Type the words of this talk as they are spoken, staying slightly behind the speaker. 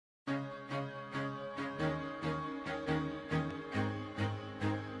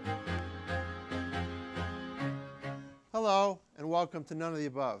Hello, and welcome to None of the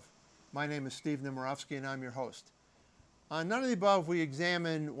Above. My name is Steve Nemirovsky, and I'm your host. On None of the Above, we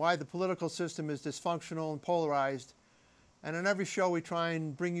examine why the political system is dysfunctional and polarized. And on every show, we try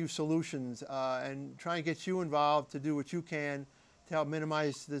and bring you solutions and try and get you involved to do what you can to help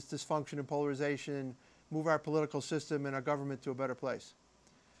minimize this dysfunction and polarization and move our political system and our government to a better place.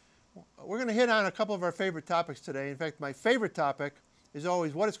 We're going to hit on a couple of our favorite topics today. In fact, my favorite topic is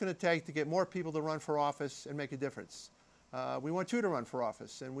always what it's going to take to get more people to run for office and make a difference. We want you to run for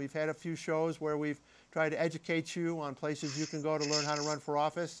office, and we've had a few shows where we've tried to educate you on places you can go to learn how to run for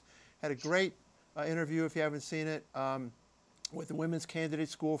office. Had a great interview, if you haven't seen it, with the Women's Candidate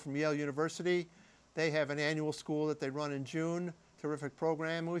School from Yale University. They have an annual school that they run in June, terrific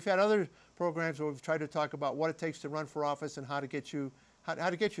program. And we've had other programs where we've tried to talk about what it takes to run for office and how to get you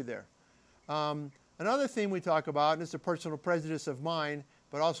there. Another theme we talk about, and it's a personal prejudice of mine,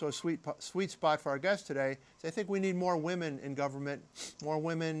 but also a sweet spot for our guest today, is I think we need more women in government, more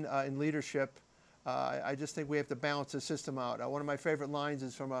women in leadership. I just think we have to balance the system out. One of my favorite lines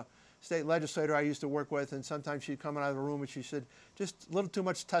is from a state legislator I used to work with, and sometimes she'd come out of the room and she said, just a little too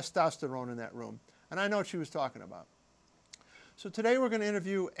much testosterone in that room. And I know what she was talking about. So today we're going to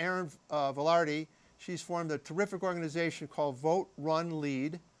interview Erin Vilardi. She's formed a terrific organization called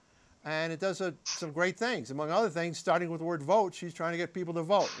VoteRunLead. And it does some great things. Among other things, starting with the word vote, she's trying to get people to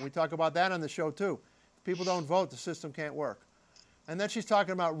vote. We talk about that on the show, too. If people don't vote, the system can't work. And then she's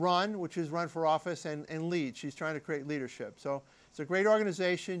talking about run, which is run for office, and lead. She's trying to create leadership. So it's a great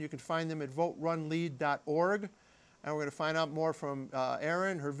organization. You can find them at VoteRunLead.org. And we're going to find out more from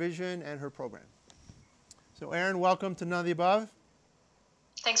Erin, her vision, and her program. So Erin, welcome to None of the Above.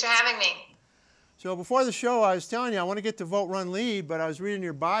 Thanks for having me. So before the show, I was telling you I want to get to VoteRunLead, but I was reading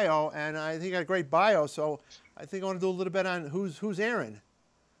your bio, and I think you got a great bio. So I think I want to do a little bit on who's Erin.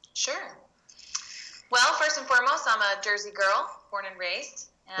 Sure. Well, first and foremost, I'm a Jersey girl, born and raised.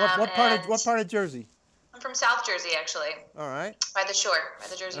 What part of Jersey? I'm from South Jersey, actually. All right. By the shore, by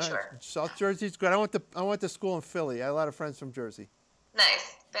the Jersey Shore. South Jersey's good. I went to school in Philly. I had a lot of friends from Jersey.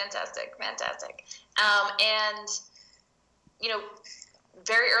 Nice, fantastic. And you know,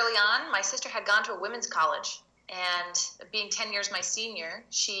 very early on, my sister had gone to a women's college, and being 10 years my senior,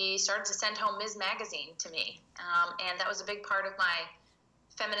 she started to send home Ms. Magazine to me, and that was a big part of my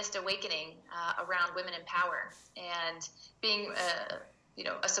feminist awakening around women in power. And being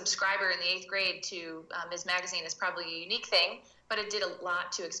a subscriber in the 8th grade to Ms. Magazine is probably a unique thing, but it did a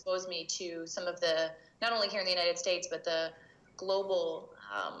lot to expose me to some of the, not only here in the United States, but the global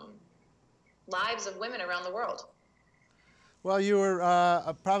lives of women around the world. Well, you were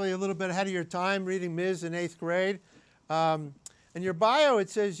probably a little bit ahead of your time reading Ms. in 8th grade. In your bio, it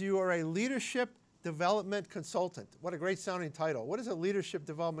says you are a leadership development consultant. What a great sounding title. What is a leadership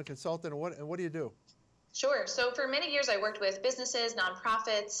development consultant, and what do you do? Sure. So for many years, I worked with businesses,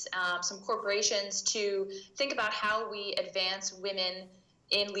 nonprofits, some corporations to think about how we advance women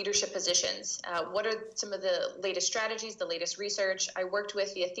in leadership positions. What are some of the latest strategies, the latest research? I worked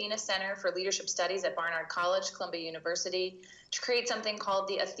with the Athena Center for Leadership Studies at Barnard College, Columbia University, to create something called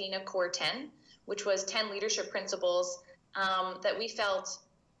the Athena Core 10, which was 10 leadership principles that we felt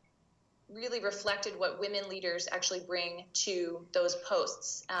really reflected what women leaders actually bring to those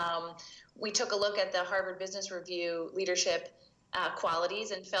posts. We took a look at the Harvard Business Review leadership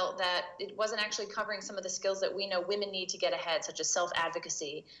qualities and felt that it wasn't actually covering some of the skills that we know women need to get ahead, such as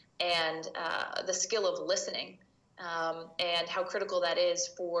self-advocacy and the skill of listening, and how critical that is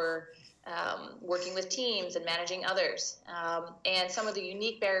for working with teams and managing others, and some of the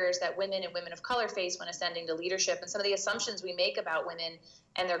unique barriers that women and women of color face when ascending to leadership, and some of the assumptions we make about women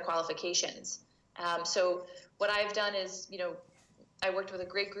and their qualifications. So what I've done is, I worked with a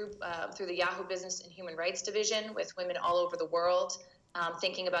great group through the Yahoo Business and Human Rights Division with women all over the world,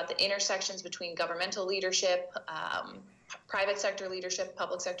 thinking about the intersections between governmental leadership, private sector leadership,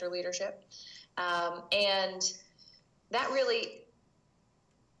 public sector leadership. And that really,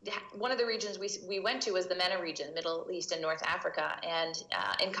 one of the regions we went to was the MENA region, Middle East and North Africa. And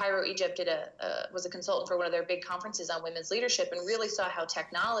in Cairo, Egypt, was a consultant for one of their big conferences on women's leadership, and really saw how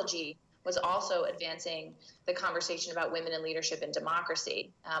technology was also advancing the conversation about women in leadership and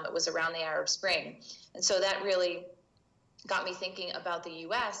democracy. It was around the Arab Spring. And so that really got me thinking about the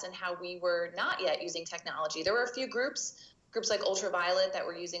U.S. and how we were not yet using technology. There were a few groups like Ultraviolet, that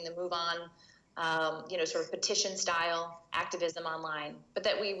were using the Move On, sort of petition style activism online, but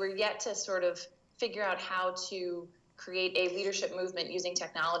that we were yet to sort of figure out how to create a leadership movement using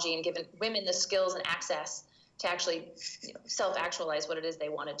technology and giving women the skills and access to actually self-actualize what it is they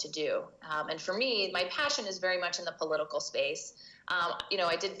wanted to do. And for me, my passion is very much in the political space.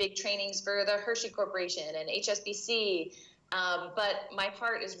 I did big trainings for the Hershey Corporation and HSBC, but my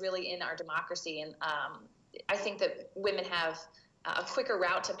heart is really in our democracy. And I think that women have a quicker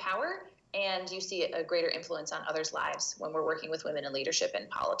route to power, and you see a greater influence on others' lives when we're working with women in leadership and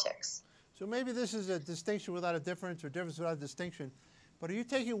politics. So maybe this is a distinction without a difference, or difference without a distinction. But are you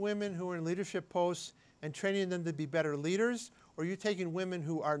taking women who are in leadership posts and training them to be better leaders? Or are you taking women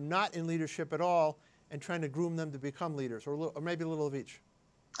who are not in leadership at all and trying to groom them to become leaders? Or maybe a little of each?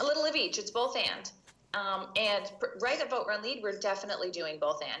 A little of each. It's both and. And right at VoteRunLead, we're definitely doing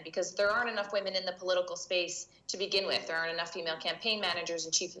both and, because there aren't enough women in the political space to begin with. There aren't enough female campaign managers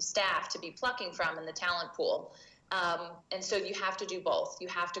and chief of staff to be plucking from in the talent pool. And so you have to do both. You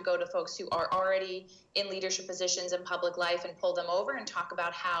have to go to folks who are already in leadership positions in public life and pull them over and talk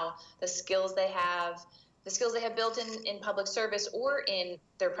about how the skills they have built in public service or in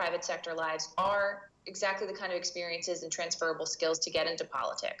their private sector lives are exactly the kind of experiences and transferable skills to get into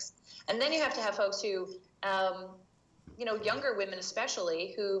politics. And then you have to have folks who, younger women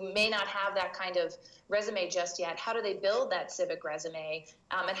especially, who may not have that kind of resume just yet. How do they build that civic resume?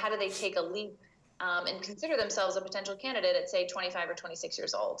 And how do they take a leap and consider themselves a potential candidate at, say, 25 or 26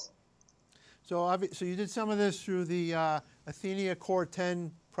 years old? So you did some of this through the Athenia Core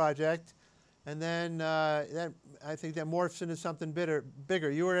 10 project, and then I think that morphs into something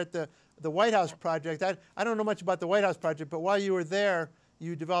bigger. You were at the White House project. I don't know much about the White House project, but while you were there,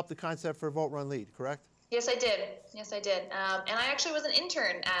 you developed the concept for VoteRunLead, correct? Yes, I did. And I actually was an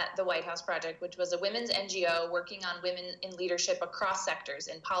intern at the White House Project, which was a women's NGO working on women in leadership across sectors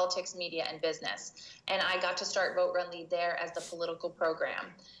in politics, media, and business. And I got to start VoteRunLead there as the political program.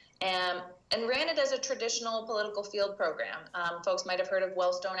 And ran it as a traditional political field program. Folks might have heard of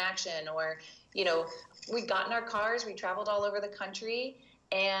Wellstone Action, or, we got in our cars, we traveled all over the country,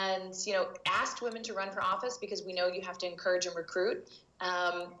 and, asked women to run for office because we know you have to encourage and recruit.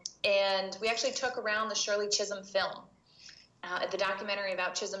 And we actually took around the Shirley Chisholm film, the documentary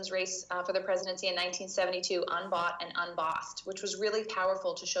about Chisholm's race for the presidency in 1972, Unbought and Unbossed, which was really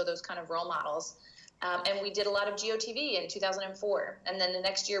powerful to show those kind of role models. And we did a lot of GOTV in 2004. And then the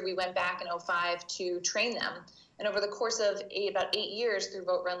next year we went back in 2005 to train them. And over the course of about 8 years through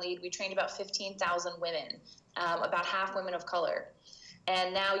VoteRunLead, we trained about 15,000 women, about half women of color.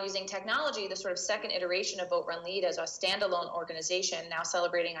 And now using technology, the sort of second iteration of VoteRunLead as a standalone organization, now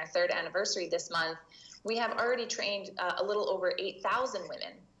celebrating our 3rd anniversary this month, we have already trained a little over 8,000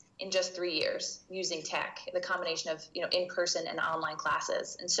 women in just 3 years using tech, the combination of in-person and online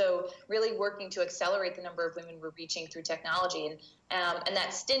classes. And so really working to accelerate the number of women we're reaching through technology. And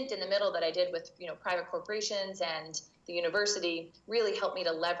that stint in the middle that I did with private corporations and the university really helped me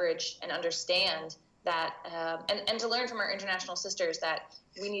to leverage and understand that, and to learn from our international sisters that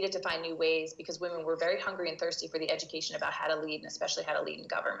we needed to find new ways, because women were very hungry and thirsty for the education about how to lead, and especially how to lead in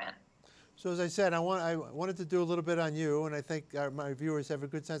government. So as I said, I wanted to do a little bit on you, and I think my viewers have a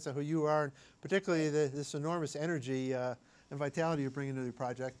good sense of who you are, and particularly this enormous energy and vitality you bring into the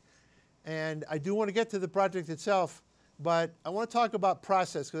project. And I do want to get to the project itself, but I want to talk about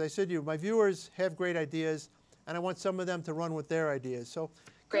process, because I said to you, my viewers have great ideas, and I want some of them to run with their ideas. So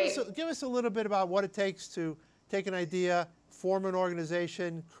give us a little bit about what it takes to take an idea, form an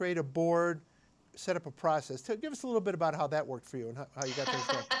organization, create a board, set up a process. Give us a little bit about how that worked for you and how you got things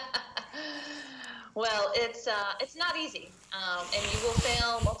done. Well, it's not easy, and you will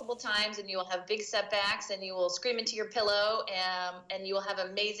fail multiple times, and you will have big setbacks, and you will scream into your pillow, and you will have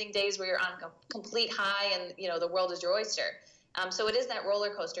amazing days where you're on a complete high, and the world is your oyster. So it is that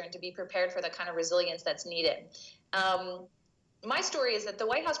roller coaster, and to be prepared for the kind of resilience that's needed. My story is that the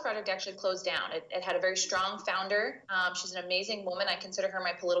White House Project actually closed down. It had a very strong founder. She's an amazing woman. I consider her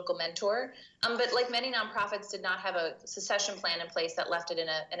my political mentor. But like many nonprofits, did not have a succession plan in place that left it in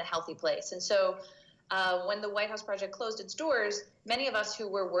a healthy place. And so when the White House Project closed its doors, many of us who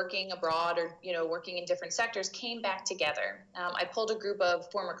were working abroad or working in different sectors came back together. I pulled a group of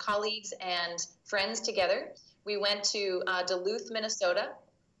former colleagues and friends together. We went to Duluth, Minnesota,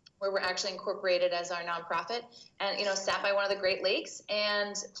 where we're actually incorporated as our nonprofit, and sat by one of the Great Lakes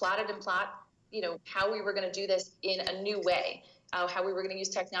and plotted how we were going to do this in a new way, how we were going to use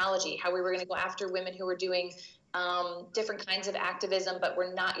technology, how we were going to go after women who were doing different kinds of activism, but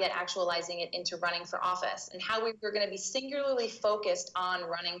we're not yet actualizing it into running for office, and how we were going to be singularly focused on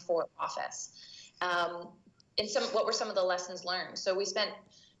running for office. And what were some of the lessons learned? So we spent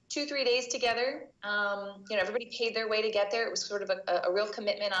 2-3 days together. Everybody paid their way to get there. It was sort of a real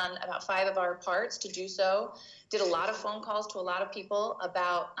commitment on about 5 of our parts to do so. Did a lot of phone calls to a lot of people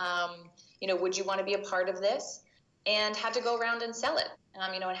about would you want to be a part of this? And had to go around and sell it,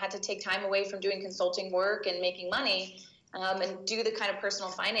 and had to take time away from doing consulting work and making money, and do the kind of personal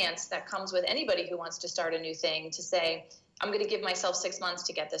finance that comes with anybody who wants to start a new thing, to say, I'm going to give myself 6 months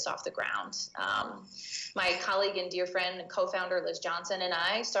to get this off the ground. My colleague and dear friend and co-founder Liz Johnson and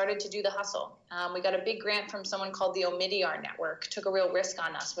I started to do the hustle. We got a big grant from someone called the Omidyar Network, took a real risk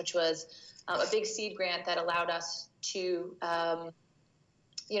on us, which was a big seed grant that allowed us to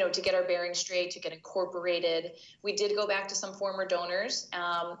to get our bearings straight, to get incorporated. We did go back to some former donors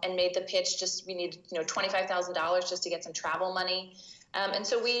and made the pitch. We need $25,000 just to get some travel money. And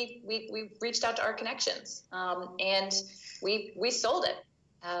so we reached out to our connections, and we sold it.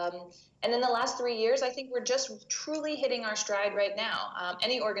 And in the last 3 years, I think we're just truly hitting our stride right now.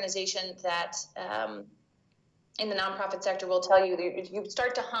 Any organization that in the nonprofit sector will tell you that you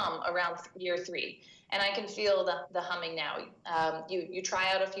start to hum around year 3. And I can feel the humming now. You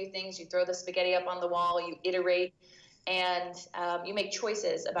try out a few things, you throw the spaghetti up on the wall, you iterate, and you make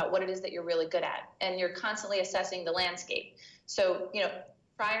choices about what it is that you're really good at. And you're constantly assessing the landscape. So,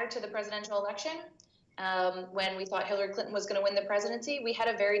 prior to the presidential election, when we thought Hillary Clinton was going to win the presidency, we had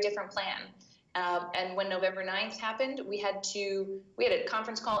a very different plan. And when November 9th happened, we had a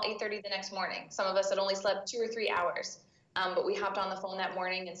conference call 8:30 the next morning. Some of us had only slept 2 or 3 hours. But we hopped on the phone that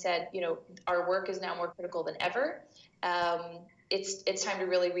morning and said, our work is now more critical than ever. It's time to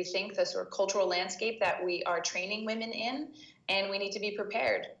really rethink the sort of cultural landscape that we are training women in, and we need to be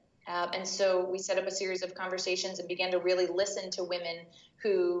prepared. And so we set up a series of conversations and began to really listen to women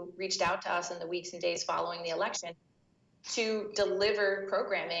who reached out to us in the weeks and days following the election to deliver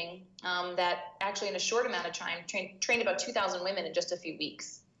programming that actually in a short amount of time trained about 2,000 women in just a few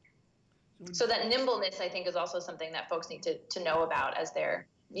weeks. So that nimbleness, I think, is also something that folks need to know about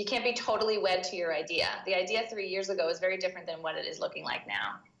you can't be totally wed to your idea. The idea 3 years ago is very different than what it is looking like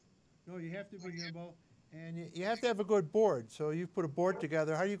now. No, you have to be nimble, and you have to have a good board. So you've put a board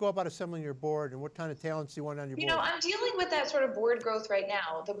together. How do you go about assembling your board, and what kind of talents do you want on your board? I'm dealing with that sort of board growth right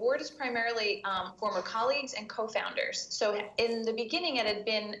now. The board is primarily former colleagues and co-founders. So in the beginning, it had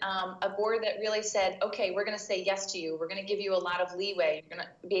been a board that really said, okay, we're going to say yes to you. We're going to give you a lot of leeway. You're going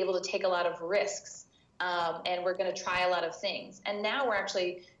to be able to take a lot of risks. And we're going to try a lot of things. And now we're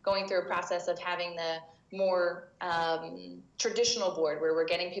actually going through a process of having the more traditional board, where we're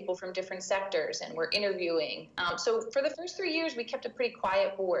getting people from different sectors and we're interviewing. So for the first 3 years, we kept a pretty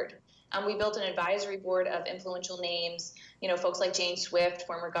quiet board. We built an advisory board of influential names, folks like Jane Swift,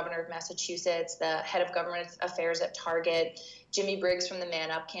 former governor of Massachusetts, the head of government affairs at Target, Jimmy Briggs from the Man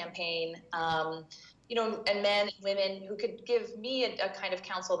Up campaign, and men and women who could give me a kind of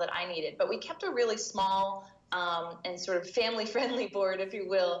counsel that I needed. But we kept a really small and sort of family-friendly board, if you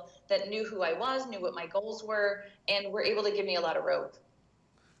will, that knew who I was, knew what my goals were, and were able to give me a lot of rope.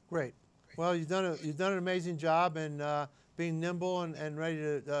 Great. Well, you've done an amazing job in being nimble and ready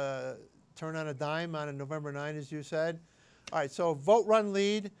to turn on a dime on November 9, as you said. All right. So Vote, Run,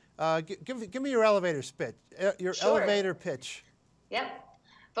 Lead. Give me your elevator pitch. Elevator pitch. Yep.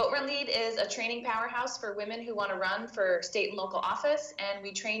 VoteRunLead is a training powerhouse for women who want to run for state and local office, and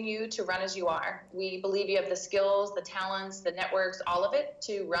we train you to run as you are. We believe you have the skills, the talents, the networks, all of it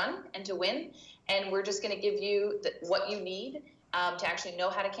to run and to win, and we're just going to give you what you need to actually know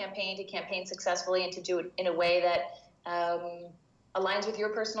how to campaign successfully, and to do it in a way that aligns with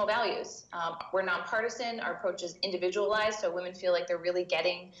your personal values. We're nonpartisan. Our approach is individualized, so women feel like they're really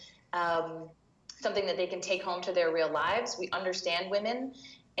getting something that they can take home to their real lives. We understand women,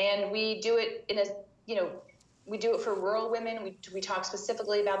 and we do it we do it for rural women. We talk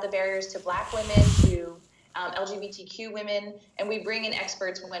specifically about the barriers to Black women, to LGBTQ women, and we bring in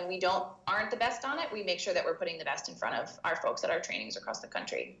experts when we aren't the best on it. We make sure that we're putting the best in front of our folks at our trainings across the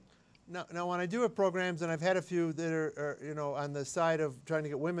country. Now, when I do have programs, and I've had a few that are on the side of trying to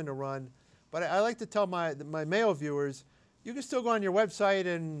get women to run, but I like to tell my male viewers, you can still go on your website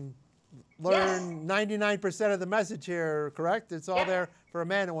and learn 99% of the message here, correct? It's all there for a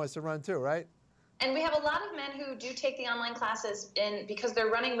man who wants to run too, right? And we have a lot of men who do take the online classes because they're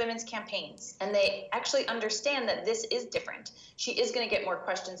running women's campaigns, and they actually understand that this is different. She is going to get more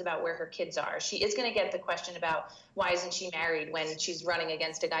questions about where her kids are. She is going to get the question about why isn't she married when she's running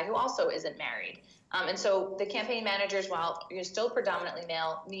against a guy who also isn't married. And so the campaign managers, while you're still predominantly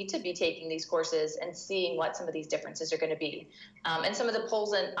male, need to be taking these courses and seeing what some of these differences are going to be. And some of the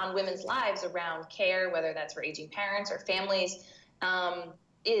polls on women's lives around care, whether that's for aging parents or families,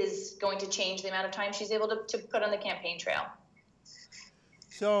 is going to change the amount of time she's able to put on the campaign trail.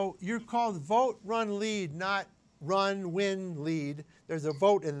 So you're called Vote, Run, Lead, not Run, Win, Lead. There's a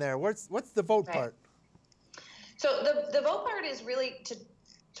vote in there. What's the vote part? So the vote part is really to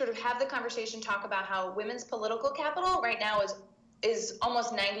sort of have the conversation, talk about how women's political capital right now is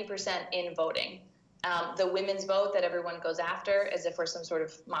almost 90% in voting. The women's vote that everyone goes after as if we're some sort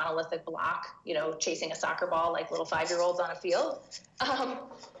of monolithic block, chasing a soccer ball like little 5-year-olds on a field.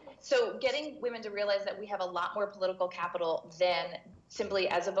 So getting women to realize that we have a lot more political capital than simply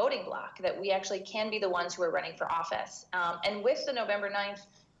as a voting block, that we actually can be the ones who are running for office. And with the November 9th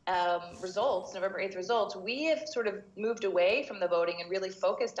November 8th results, we have sort of moved away from the voting and really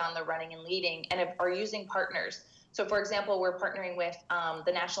focused on the running and leading and are using partners. So, for example, we're partnering with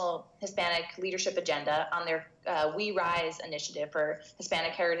the National Hispanic Leadership Agenda on their We Rise initiative for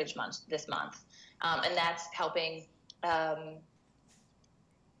Hispanic Heritage Month this month. And that's helping,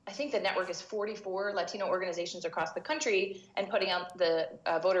 I think the network is 44 Latino organizations across the country and putting out the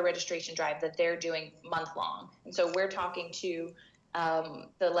voter registration drive that they're doing month-long. And so we're talking to the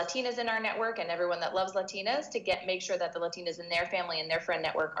Latinas in our network and everyone that loves Latinas to make sure that the Latinas in their family and their friend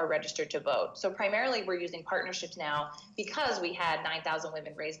network are registered to vote. So primarily we're using partnerships now because we had 9,000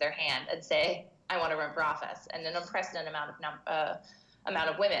 women raise their hand and say, I want to run for office, and an unprecedented amount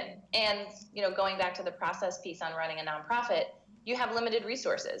of women. And, going back to the process piece on running a nonprofit, you have limited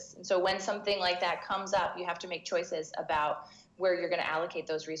resources. And so when something like that comes up, you have to make choices about where you're going to allocate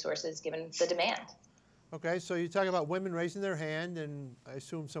those resources given the demand. Okay, so you talk about women raising their hand, and I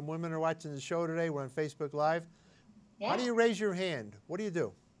assume some women are watching the show today. We're on Facebook Live. Yeah. How do you raise your hand? What do you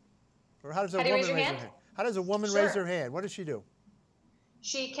do? Or how does a woman raise her hand? How does a woman raise her hand? What does she do?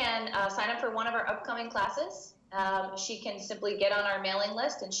 She can sign up for one of our upcoming classes. She can simply get on our mailing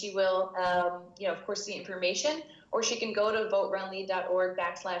list, and she will, of course, see information. Or she can go to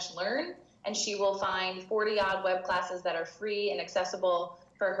VoteRunLead.org/learn, and she will find 40-odd web classes that are free and accessible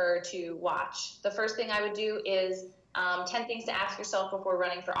for her to watch. The first thing I would do is 10 things to ask yourself before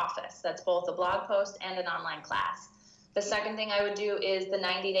running for office. That's both a blog post and an online class. The second thing I would do is the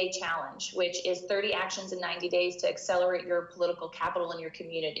 90-day challenge, which is 30 actions in 90 days to accelerate your political capital in your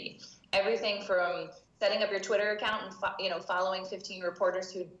community. Everything from setting up your Twitter account and following 15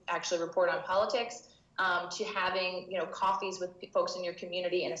 reporters who actually report on politics, to having coffees with folks in your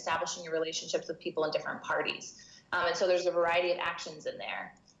community and establishing your relationships with people in different parties. And so there's a variety of actions in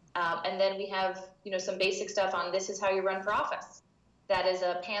there. And then we have, some basic stuff on this is how you run for office. That is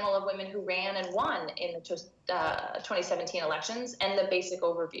a panel of women who ran and won in the 2017 elections and the basic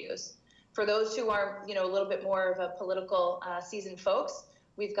overviews. For those who are, a little bit more of a political seasoned folks,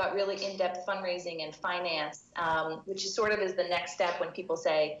 we've got really in-depth fundraising and finance, which sort of is the next step when people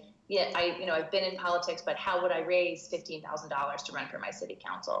say, yeah, I've been in politics, but how would I raise $15,000 to run for my city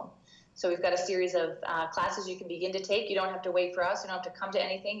council? So we've got a series of classes you can begin to take. You don't have to wait for us. You don't have to come to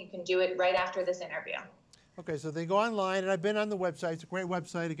anything. You can do it right after this interview. Okay, so they go online, and I've been on the website. It's a great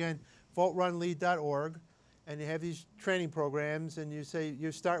website, again, VoteRunLead.org, and you have these training programs, and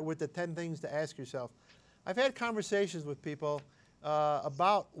you start with the 10 things to ask yourself. I've had conversations with people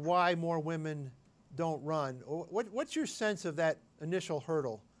about why more women don't run. What's your sense of that initial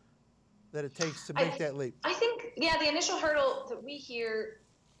hurdle that it takes to make that leap? I think, the initial hurdle that we hear,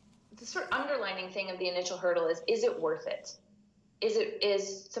 the sort of underlining thing of the initial hurdle is it worth it?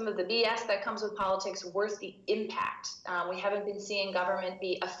 Is some of the BS that comes with politics worth the impact? We haven't been seeing government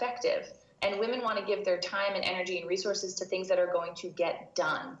be effective, and women want to give their time and energy and resources to things that are going to get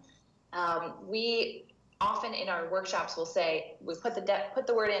done. We often in our workshops will say, we put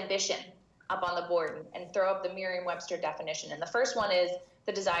the word ambition up on the board and throw up the Merriam-Webster definition. And the first one is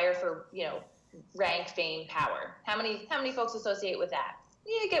the desire for, rank, fame, power. How many folks associate with that?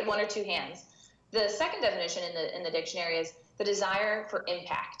 You get one or two hands. The second definition in the dictionary is the desire for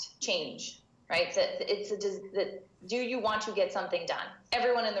impact, change, right? Do you want to get something done?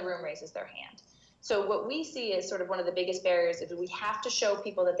 Everyone in the room raises their hand. So what we see is sort of one of the biggest barriers is we have to show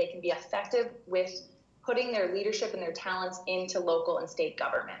people that they can be effective with putting their leadership and their talents into local and state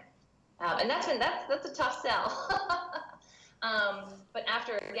government. And that's a tough sell. But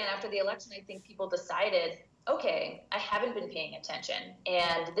after the election, I think people decided, okay, I haven't been paying attention,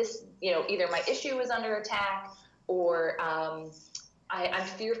 and this, either my issue is under attack, or I'm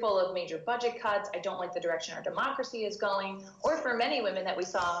fearful of major budget cuts. I don't like the direction our democracy is going. Or for many women that we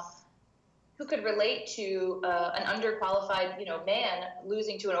saw who could relate to an underqualified, man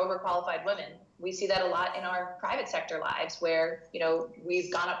losing to an overqualified woman. We see that a lot in our private sector lives where,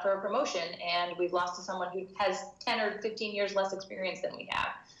 we've gone up for a promotion and we've lost to someone who has 10 or 15 years less experience than we have.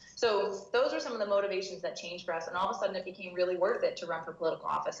 So those are some of the motivations that changed for us, and all of a sudden it became really worth it to run for political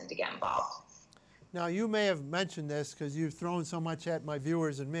office and to get involved. Now, you may have mentioned this because you've thrown so much at my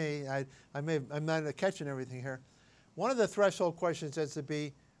viewers and me. I'm not catching everything here. One of the threshold questions has to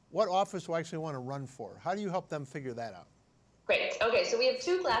be, what office do I actually want to run for? How do you help them figure that out? Great. Okay, so we have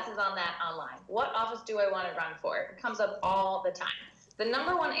two classes on that online. What office do I want to run for? It comes up all the time. The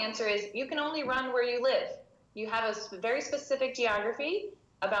number one answer is you can only run where you live. You have a very specific geography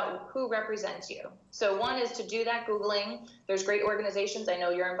about who represents you. So one is to do that Googling. There's great organizations. I know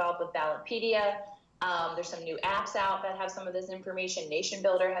you're involved with Ballotpedia. There's some new apps out that have some of this information. Nation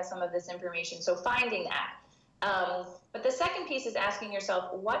Builder has some of this information. So finding that. But the second piece is asking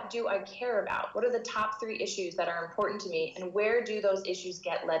yourself, what do I care about? What are the top 3 issues that are important to me, and where do those issues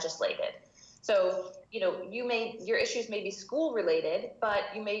get legislated? So, your issues may be school related, but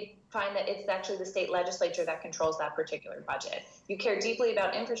you may find that it's actually the state legislature that controls that particular budget. You care deeply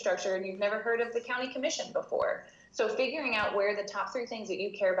about infrastructure and you've never heard of the county commission before. So figuring out where the top 3 things that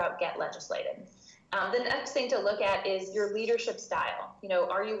you care about get legislated. The next thing to look at is your leadership style.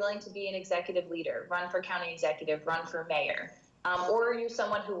 Are you willing to be an executive leader, run for county executive, run for mayor? Or are you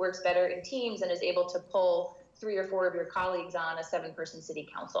someone who works better in teams and is able to pull 3 or 4 of your colleagues on a 7-person city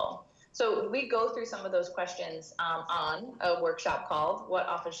council? So we go through some of those questions on a workshop called What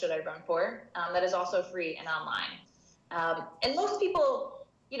Office Should I Run For? That is also free and online. And most people,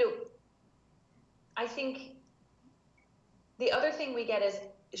 I think the other thing we get is,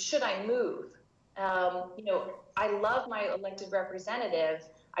 should I move? I love my elected representative.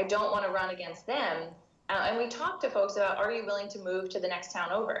 I don't want to run against them. And we talk to folks about, are you willing to move to the next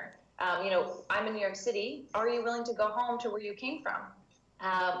town over? I'm in New York City. Are you willing to go home to where you came from?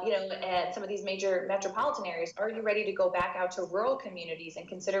 At some of these major metropolitan areas, are you ready to go back out to rural communities and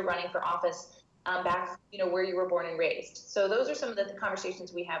consider running for office back, where you were born and raised? So those are some of the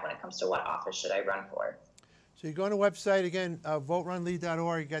conversations we have when it comes to what office should I run for. So you go on the website, again,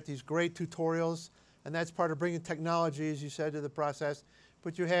 VoteRunLead.org, you got these great tutorials, and that's part of bringing technology, as you said, to the process.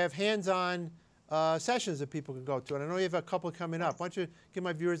 But you have hands-on sessions that people can go to, and I know you have a couple coming up. Why don't you give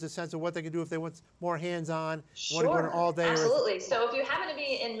my viewers a sense of what they can do if they want more hands-on, Sure, want to go an all-day? Absolutely. So if you happen to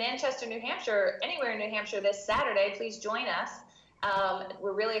be in Manchester, New Hampshire, anywhere in New Hampshire this Saturday, please join us.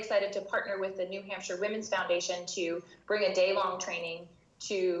 We're really excited to partner with the New Hampshire Women's Foundation to bring a day-long training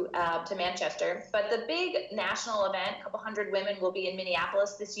to Manchester. But the big national event, a couple hundred women, will be in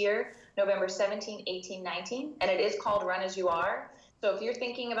Minneapolis this year, November 17, 18, 19, and it is called Run As You Are. So if you're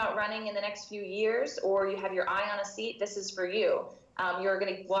thinking about running in the next few years, or you have your eye on a seat, this is for you. You're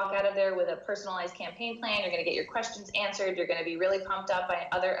going to walk out of there with a personalized campaign plan. You're going to get your questions answered. You're going to be really pumped up by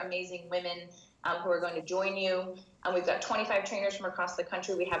other amazing women who are going to join you. We've got 25 trainers from across the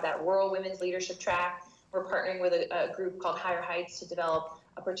country. We have that rural women's leadership track. We're partnering with a group called Higher Heights to develop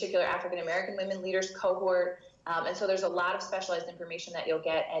a particular African-American women leaders cohort. And so there's a lot of specialized information that you'll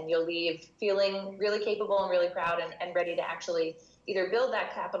get, and you'll leave feeling really capable and really proud and ready to actually either build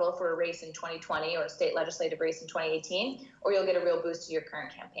that capital for a race in 2020 or a state legislative race in 2018, or you'll get a real boost to your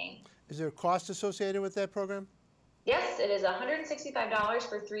current campaign. Is there a cost associated with that program? Yes, it is $165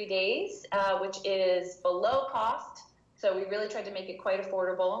 for 3 days, which is below cost. So we really tried to make it quite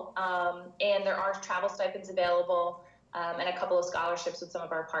affordable. And there are travel stipends available and a couple of scholarships with some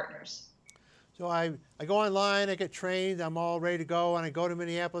of our partners. So I go online, I get trained, I'm all ready to go, and I go to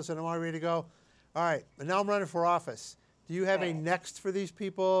Minneapolis and I'm all ready to go. All right, but now I'm running for office. Do you have a next for these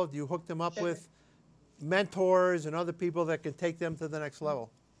people? Do you hook them up with mentors and other people that can take them to the next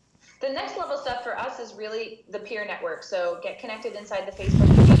level? The next level stuff for us is really the peer network. So get connected inside the Facebook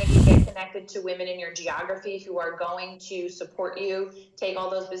community, get connected to women in your geography who are going to support you. Take all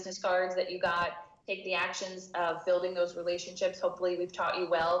those business cards that you got, take the actions of building those relationships. Hopefully we've taught you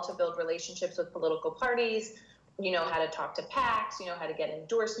well to build relationships with political parties. You know how to talk to PACs, you know how to get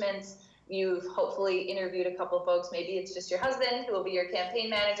endorsements. You've hopefully interviewed a couple of folks. Maybe it's just your husband who will be your campaign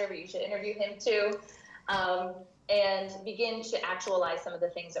manager, but you should interview him too. And begin to actualize some of the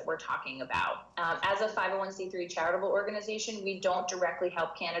things that we're talking about. As a 501c3 charitable organization, we don't directly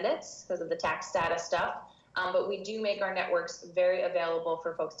help candidates because of the tax status stuff, but we do make our networks very available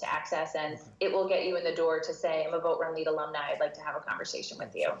for folks to access, and it will get you in the door to say, I'm a Vote Run Lead alumni, I'd like to have a conversation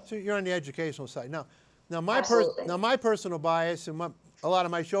with you. So you're on the educational side. Now my personal bias and what a lot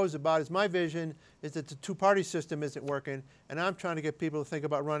of my shows about is my vision is that the two-party system isn't working, and I'm trying to get people to think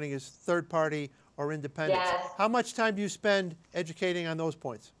about running as third-party or independent. Yes. How much time do you spend educating on those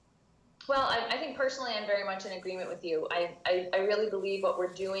points? Well, I think personally I'm very much in agreement with you. I really believe what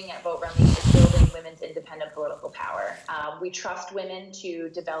we're doing at Vote Run Lead is building women's independent political power. We trust women to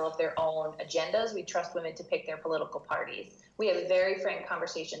develop their own agendas. We trust women to pick their political parties. We have very frank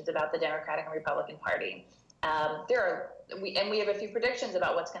conversations about the Democratic and Republican Party. We have a few predictions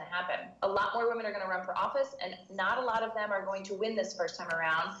about what's going to happen. A lot more women are going to run for office, and not a lot of them are going to win this first time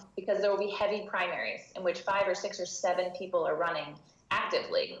around because there will be heavy primaries in which 5 or 6 or 7 people are running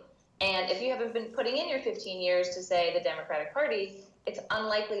actively. And if you haven't been putting in your 15 years to, say, the Democratic Party, it's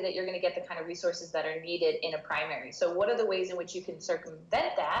unlikely that you're going to get the kind of resources that are needed in a primary. So what are the ways in which you can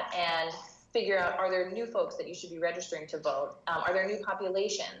circumvent that and figure out, are there new folks that you should be registering to vote? Are there new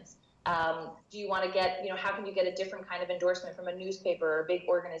populations? Do you want to get, how can you get a different kind of endorsement from a newspaper or a big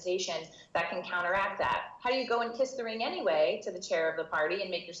organization that can counteract that? How do you go and kiss the ring anyway to the chair of the party and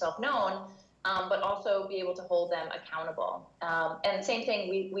make yourself known, but also be able to hold them accountable? And same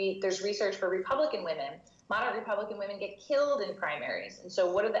thing, there's research for Republican women. Moderate Republican women get killed in primaries. And so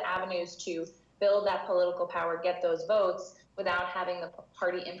what are the avenues to build that political power, get those votes without having the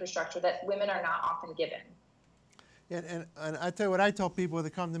party infrastructure that women are not often given? And I tell you what I tell people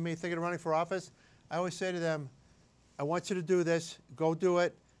that come to me thinking of running for office, I always say to them, I want you to do this, go do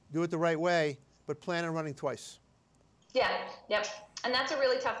it the right way, but plan on running twice. Yeah, yep. And that's a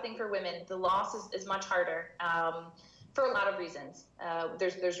really tough thing for women. The loss is much harder for a lot of reasons.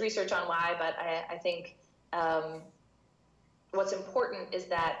 There's research on why, but I think what's important is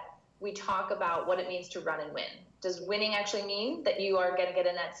that we talk about what it means to run and win. Does winning actually mean that you are going to get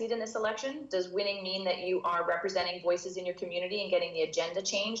in that seat in this election? Does winning mean that you are representing voices in your community and getting the agenda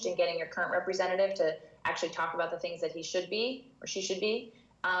changed and getting your current representative to actually talk about the things that he should be or she should be?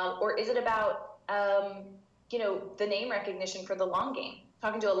 Or is it about, the name recognition for the long game?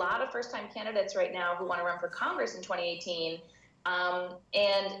 Talking to a lot of first-time candidates right now who want to run for Congress in 2018,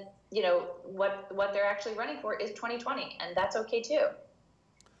 and what they're actually running for is 2020, and that's okay too.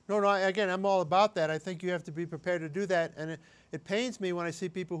 No, again, I'm all about that. I think you have to be prepared to do that. And it pains me when I see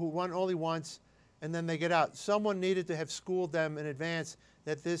people who run only once and then they get out. Someone needed to have schooled them in advance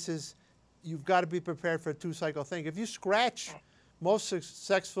that you've got to be prepared for a two-cycle thing. If you scratch most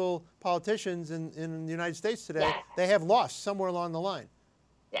successful politicians in the United States today, yes, they have lost somewhere along the line.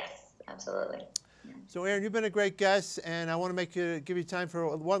 Yes, absolutely. So, Erin, you've been a great guest, and I want to give you time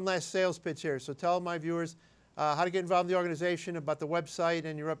for one last sales pitch here. So tell my viewers how to get involved in the organization, about the website,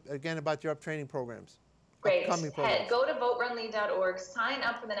 and about your training programs. Great. Go to VoteRunLead.org, sign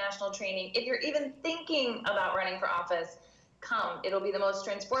up for the national training. If you're even thinking about running for office, come. It'll be the most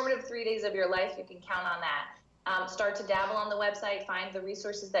transformative 3 days of your life. You can count on that. Start to dabble on the website, find the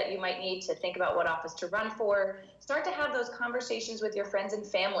resources that you might need to think about what office to run for. Start to have those conversations with your friends and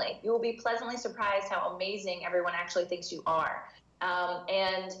family. You will be pleasantly surprised how amazing everyone actually thinks you are.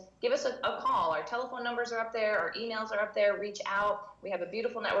 And give us a call. Our telephone numbers are up there. Our emails are up there. Reach out. We have a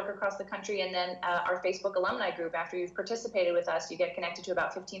beautiful network across the country. And then our Facebook alumni group, after you've participated with us, you get connected to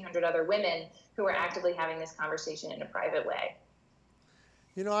about 1,500 other women who are actively having this conversation in a private way.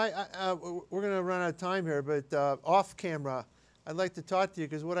 We're going to run out of time here, but off camera, I'd like to talk to you,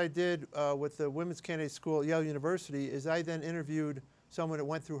 because what I did with the Women's Candidate School at Yale University is I then interviewed someone that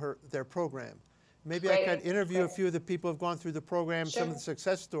went through their program. Maybe I could interview a few of the people who have gone through the program, some of the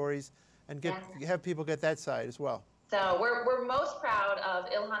success stories, and have people get that side as well. So we're most proud of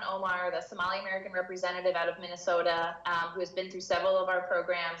Ilhan Omar, the Somali American representative out of Minnesota, who has been through several of our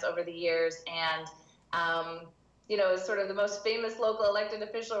programs over the years, and is sort of the most famous local elected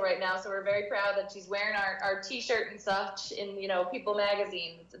official right now. So we're very proud that she's wearing our T-shirt and such in People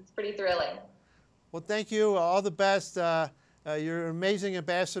magazine. It's pretty thrilling. Well, thank you. All the best. You're an amazing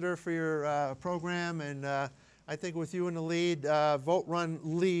ambassador for your program, and I think with you in the lead,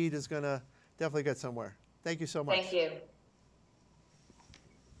 VoteRunLead is going to definitely get somewhere. Thank you so much. Thank you.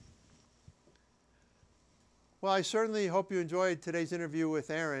 Well, I certainly hope you enjoyed today's interview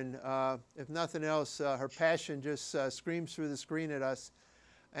with Erin. If nothing else, her passion just screams through the screen at us.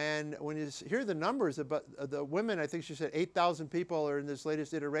 And when you hear the numbers about the women, I think she said 8,000 people are in this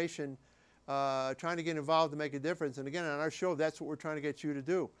latest iteration trying to get involved to make a difference. And again, on our show, that's what we're trying to get you to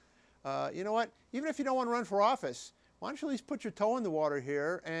do. You know what? Even if you don't want to run for office, why don't you at least put your toe in the water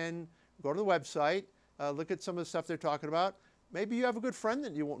here and go to the website, look at some of the stuff they're talking about. Maybe you have a good friend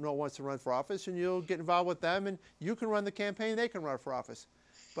that you won't know wants to run for office, and you'll get involved with them, and you can run the campaign, they can run for office.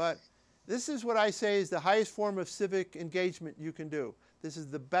 But this is what I say is the highest form of civic engagement you can do. This is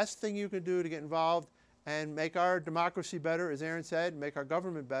the best thing you can do to get involved and make our democracy better, as Erin said, make our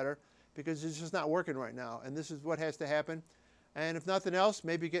government better, because it's just not working right now, and this is what has to happen. And if nothing else,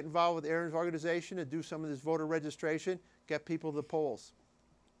 maybe get involved with Erin's organization and do some of this voter registration, get people to the polls.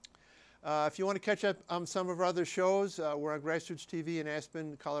 If you want to catch up on some of our other shows, we're on Grassroots TV in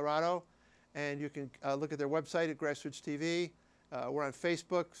Aspen, Colorado, and you can look at their website at Grassroots TV. We're on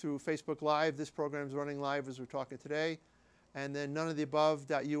Facebook through Facebook Live. This program is running live as we're talking today. And then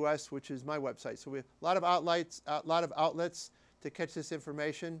noneoftheabove.us, which is my website. So we have a lot of outlets to catch this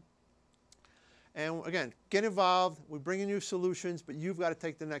information. And again, get involved. We're bringing you solutions, but you've got to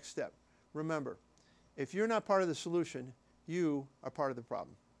take the next step. Remember, if you're not part of the solution, you are part of the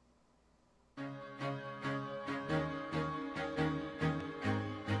problem.